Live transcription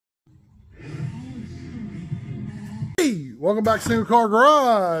Welcome back to Single Car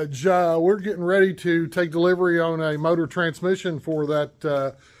Garage. We're getting ready to take delivery on a motor transmission for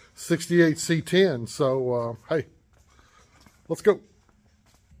that 68 C10. So, hey, let's go.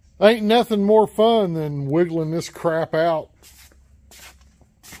 Ain't nothing more fun than wiggling this crap out.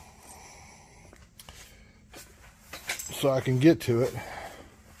 So I can get to it.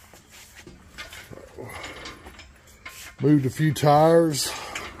 Moved a few tires.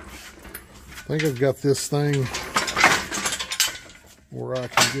 I think I've got this thing where I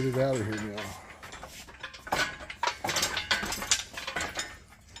can get it out of here now.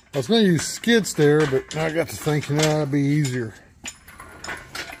 I was going to use skid steer, but now I got to thinking that'd be easier.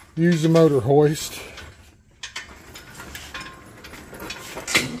 Use the motor hoist.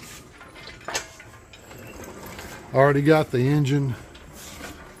 Already got the engine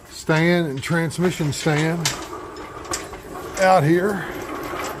stand and transmission stand out here.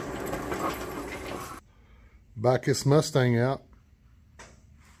 Back this Mustang out.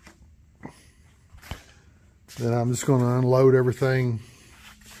 Then I'm just going to unload everything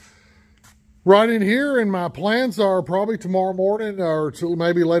right in here, and my plans are probably tomorrow morning or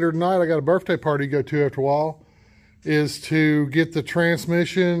maybe later tonight. I got a birthday party to go to after a while, is to get the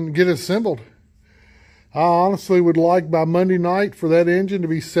transmission, get it assembled. I honestly would like by Monday night for that engine to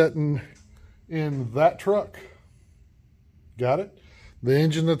be sitting in that truck. Got it? The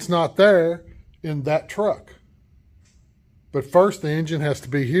engine that's not there in that truck. But first the engine has to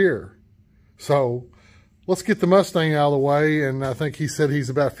be here. So let's get the Mustang out of the way, and I think he said he's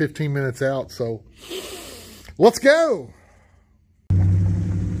about 15 minutes out, so let's go.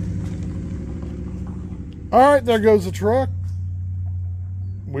 All right, there goes the truck.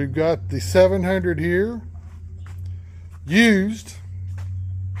 We've got the 700 here, used.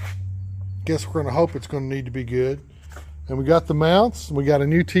 Guess we're gonna hope it's gonna need to be good. And we got the mounts, and we got a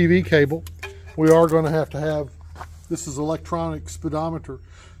new TV cable. We are gonna have to have, this is electronic speedometer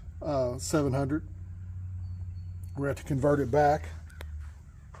 700. We're going to have to convert it back.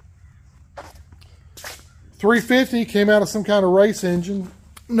 350 came out of some kind of race engine.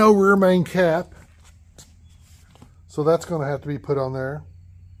 No rear main cap. So that's going to have to be put on there.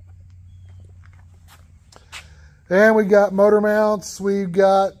 And we got motor mounts. We've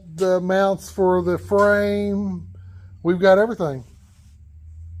got the mounts for the frame. We've got everything.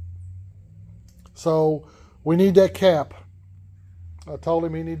 So we need that cap. I told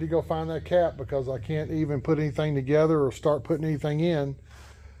him he needed to go find that cap because I can't even put anything together or start putting anything in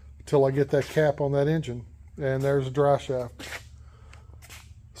until I get that cap on that engine. And there's a dry shaft.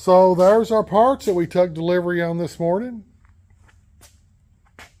 So there's our parts that we took delivery on this morning.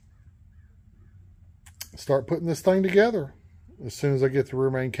 Start putting this thing together as soon as I get the rear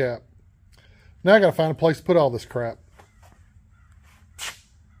main cap. Now I got to find a place to put all this crap.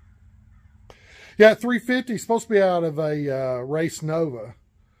 Yeah, 350 is supposed to be out of a Race Nova,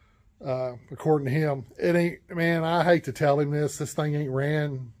 according to him. It ain't, man, I hate to tell him this. This thing ain't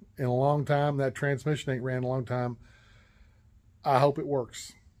ran in a long time. That transmission ain't ran in a long time. I hope it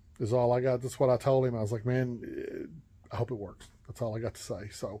works, is all I got. That's what I told him. I was like, man, I hope it works. That's all I got to say.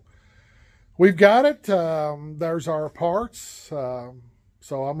 So we've got it. There's our parts.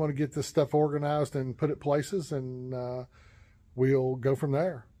 So I'm going to get this stuff organized and put it places, and we'll go from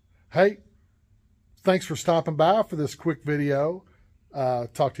there. Hey, thanks for stopping by for this quick video.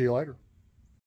 Talk to you later.